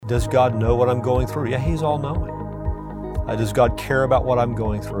Does God know what I'm going through? Yeah, He's all-knowing. Does God care about what I'm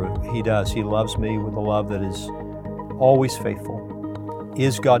going through? He does. He loves me with a love that is always faithful.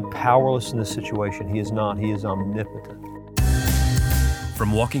 Is God powerless in this situation? He is not. He is omnipotent.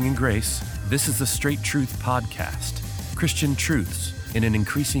 From Walking in Grace, this is the Straight Truth Podcast, Christian truths in an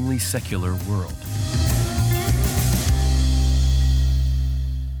increasingly secular world.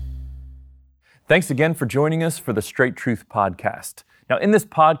 Thanks again for joining us for the Straight Truth Podcast. Now, in this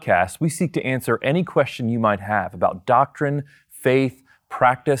podcast, we seek to answer any question you might have about doctrine, faith,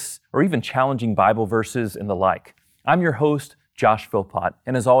 practice, or even challenging Bible verses and the like. I'm your host, Josh Philpott,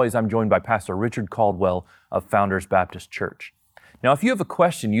 and as always, I'm joined by Pastor Richard Caldwell of Founders Baptist Church. Now, if you have a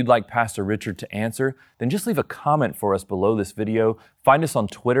question you'd like Pastor Richard to answer, then just leave a comment for us below this video, find us on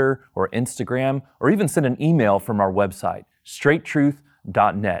Twitter or Instagram, or even send an email from our website,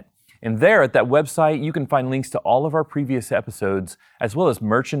 straighttruth.net. And there at that website, you can find links to all of our previous episodes, as well as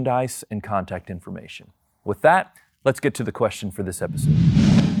merchandise and contact information. With that, let's get to the question for this episode.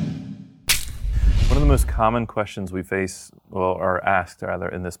 One of the most common questions we face, or asked rather,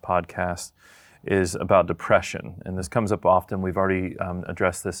 in this podcast is about depression. And this comes up often. We've already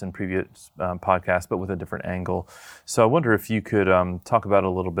addressed this in previous podcasts, but with a different angle. So I wonder if you could talk about it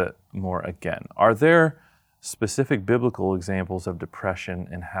a little bit more again. Are there specific biblical examples of depression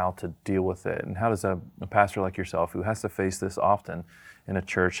and how to deal with it? And how does a pastor like yourself, who has to face this often in a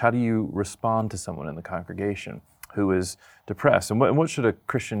church, how do you respond to someone in the congregation who is depressed? And what should a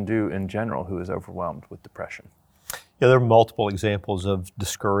Christian do in general who is overwhelmed with depression? Yeah, there are multiple examples of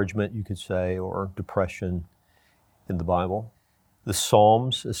discouragement, you could say, or depression in the Bible. The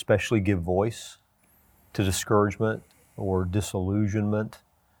Psalms especially give voice to discouragement or disillusionment.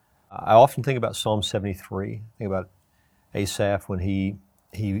 I often think about Psalm 73, think about Asaph when he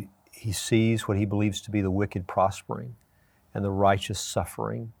sees what he believes to be the wicked prospering and the righteous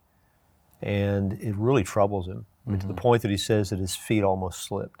suffering, and it really troubles him. I mean, to the point that he says that his feet almost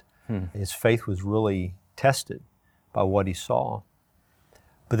slipped. His faith was really tested by what he saw.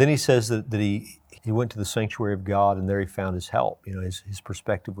 But then he says that he went to the sanctuary of God, and there he found his help. You know, his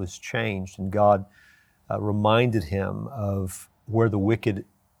perspective was changed, and God reminded him of where the wicked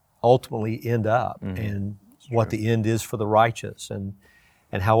ultimately end up and what the end is for the righteous, and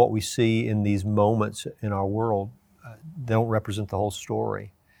how what we see in these moments in our world they don't represent the whole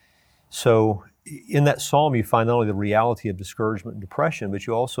story. So in that psalm you find not only the reality of discouragement and depression, but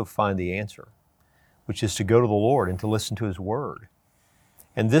you also find the answer, which is to go to the Lord and to listen to His Word.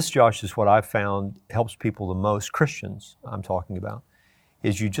 And this, Josh, is what I've found helps people the most, Christians I'm talking about,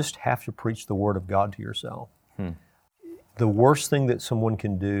 is you just have to preach the Word of God to yourself. The worst thing that someone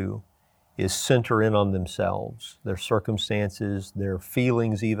can do is center in on themselves, their circumstances, their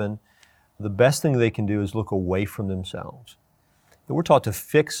feelings even. The best thing they can do is look away from themselves. And we're taught to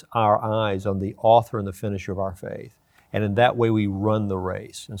fix our eyes on the author and the finisher of our faith. And in that way we run the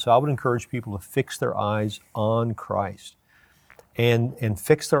race. And so I would encourage people to fix their eyes on Christ and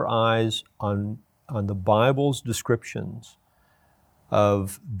fix their eyes on the Bible's descriptions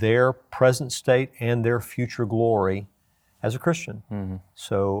of their present state and their future glory as a Christian.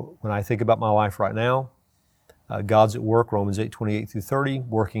 So when I think about my life right now, God's at work, Romans 8:28 through 30,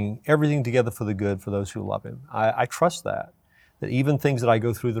 working everything together for the good for those who love Him. I trust that even things that I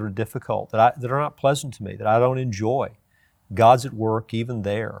go through that are difficult, that are not pleasant to me, that I don't enjoy, God's at work even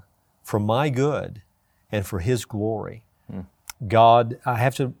there for my good and for His glory. God, I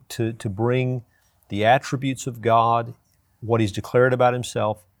have to bring the attributes of God, what He's declared about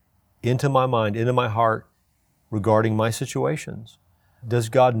Himself, into my mind, into my heart, regarding my situations. Does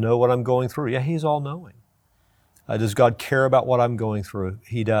God know what I'm going through? Yeah, He's all-knowing. Does God care about what I'm going through?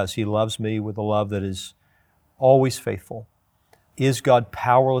 He does. He loves me with a love that is always faithful. Is God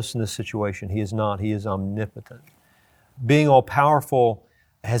powerless in this situation? He is not. He is omnipotent. Being all-powerful,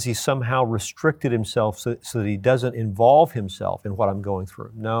 has He somehow restricted Himself so that He doesn't involve Himself in what I'm going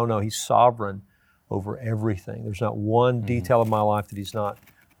through? No, He's sovereign over everything. There's not one detail of my life that He's not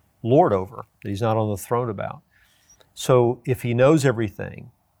Lord over, that He's not on the throne about. So if He knows everything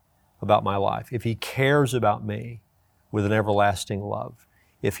about my life, if He cares about me with an everlasting love,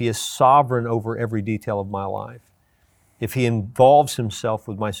 if He is sovereign over every detail of my life, if He involves Himself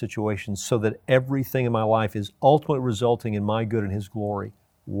with my situations so that everything in my life is ultimately resulting in my good and His glory,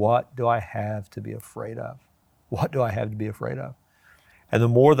 what do I have to be afraid of? What do I have to be afraid of? And the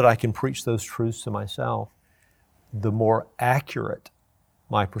more that I can preach those truths to myself, the more accurate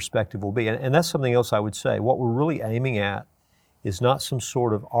my perspective will be. And that's something else I would say. What we're really aiming at is not some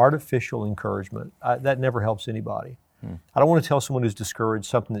sort of artificial encouragement. That never helps anybody. I don't want to tell someone who's discouraged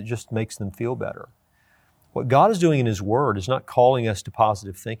something that just makes them feel better. What God is doing in His Word is not calling us to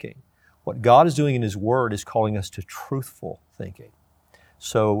positive thinking. What God is doing in His Word is calling us to truthful thinking.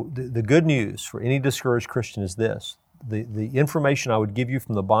 So the good news for any discouraged Christian is this. The information I would give you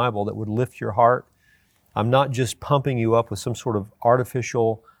from the Bible that would lift your heart, I'm not just pumping you up with some sort of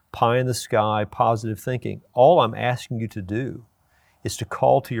artificial, pie-in-the-sky, positive thinking. All I'm asking you to do is to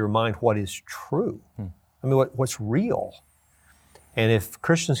call to your mind what is true. I mean, what's real. And if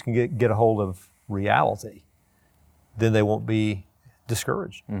Christians can get a hold of reality, then they won't be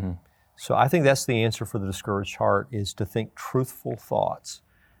discouraged. So I think that's the answer for the discouraged heart, is to think truthful thoughts.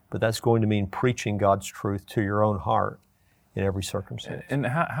 But that's going to mean preaching God's truth to your own heart in every circumstance. And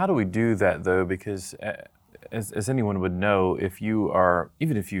how do we do that, though? Because as anyone would know,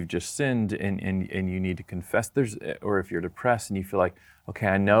 even if you've just sinned and you need to confess, or if you're depressed and you feel like, okay,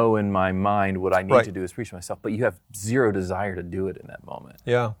 I know in my mind what I need to do is preach to myself, but you have zero desire to do it in that moment.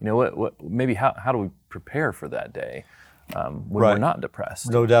 Yeah. You know what? Maybe how do we prepare for that day when we're not depressed?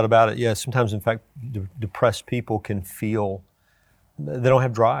 No doubt about it. Yeah. Sometimes, in fact, depressed people can feel they don't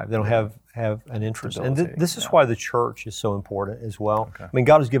have drive. They don't have an interest. And this is why the church is so important as well. Okay. I mean,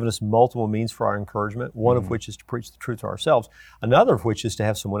 God has given us multiple means for our encouragement, one of which is to preach the truth to ourselves, another of which is to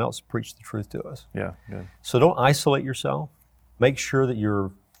have someone else preach the truth to us. Yeah, good. So don't isolate yourself. Make sure that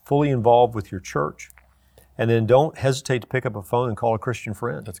you're fully involved with your church. And then don't hesitate to pick up a phone and call a Christian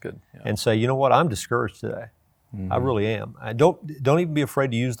friend. That's good. Yeah. And say, you know what, I'm discouraged today. I really am. Don't even be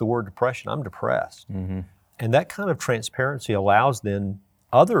afraid to use the word depression. I'm depressed. And that kind of transparency allows then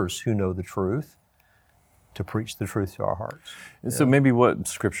others who know the truth to preach the truth to our hearts. So maybe what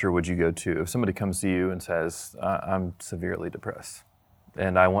scripture would you go to if somebody comes to you and says, I'm severely depressed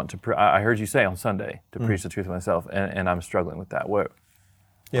and I want to, I heard you say on Sunday to preach the truth to myself and I'm struggling with that. What?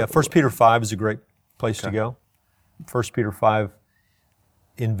 Yeah, 1 Peter 5 is a great place to go. 1 Peter 5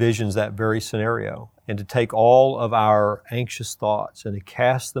 envisions that very scenario, and to take all of our anxious thoughts and to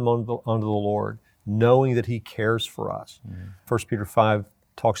cast them onto the Lord, knowing that He cares for us. 1 Peter 5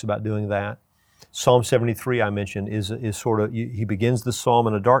 talks about doing that. Psalm 73, I mentioned, is sort of, he begins the psalm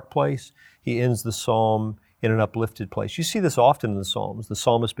in a dark place. He ends the psalm in an uplifted place. You see this often in the Psalms. The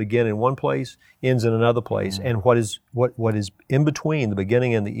psalmist begins in one place, ends in another place, and what is in between the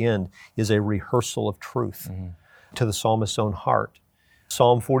beginning and the end is a rehearsal of truth to the psalmist's own heart.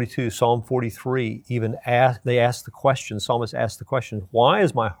 Psalm 42, Psalm 43, they ask the question, the psalmist asks the question, why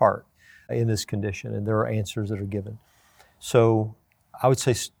is my heart in this condition? And there are answers that are given. So I would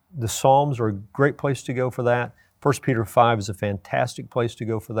say the Psalms are a great place to go for that. 1 Peter 5 is a fantastic place to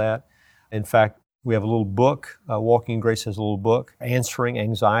go for that. In fact, we have a little book, Walking in Grace has a little book, Answering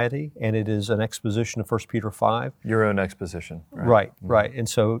Anxiety, and it is an exposition of 1 Peter 5. Your own exposition. Right. Right. And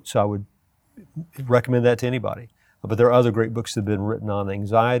so I would recommend that to anybody. But there are other great books that have been written on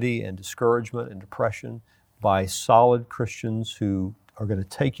anxiety and discouragement and depression by solid Christians who are going to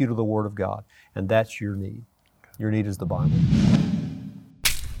take you to the Word of God, and that's your need. Your need is the Bible.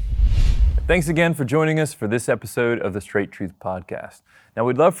 Thanks again for joining us for this episode of the Straight Truth Podcast. Now,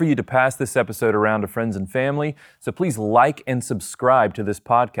 we'd love for you to pass this episode around to friends and family, so please like and subscribe to this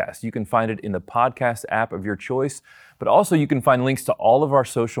podcast. You can find it in the podcast app of your choice, but also you can find links to all of our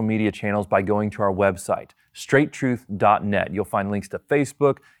social media channels by going to our website, straighttruth.net. You'll find links to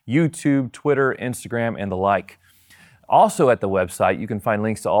Facebook, YouTube, Twitter, Instagram, and the like. Also at the website, you can find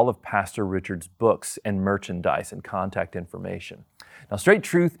links to all of Pastor Richard's books and merchandise and contact information. Now, Straight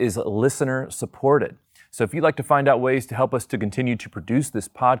Truth is listener supported. So if you'd like to find out ways to help us to continue to produce this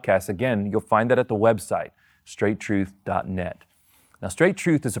podcast, again, you'll find that at the website, straighttruth.net. Now, Straight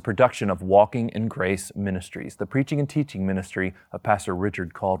Truth is a production of Walking in Grace Ministries, the preaching and teaching ministry of Pastor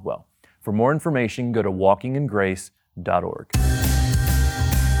Richard Caldwell. For more information, go to walkingingrace.org.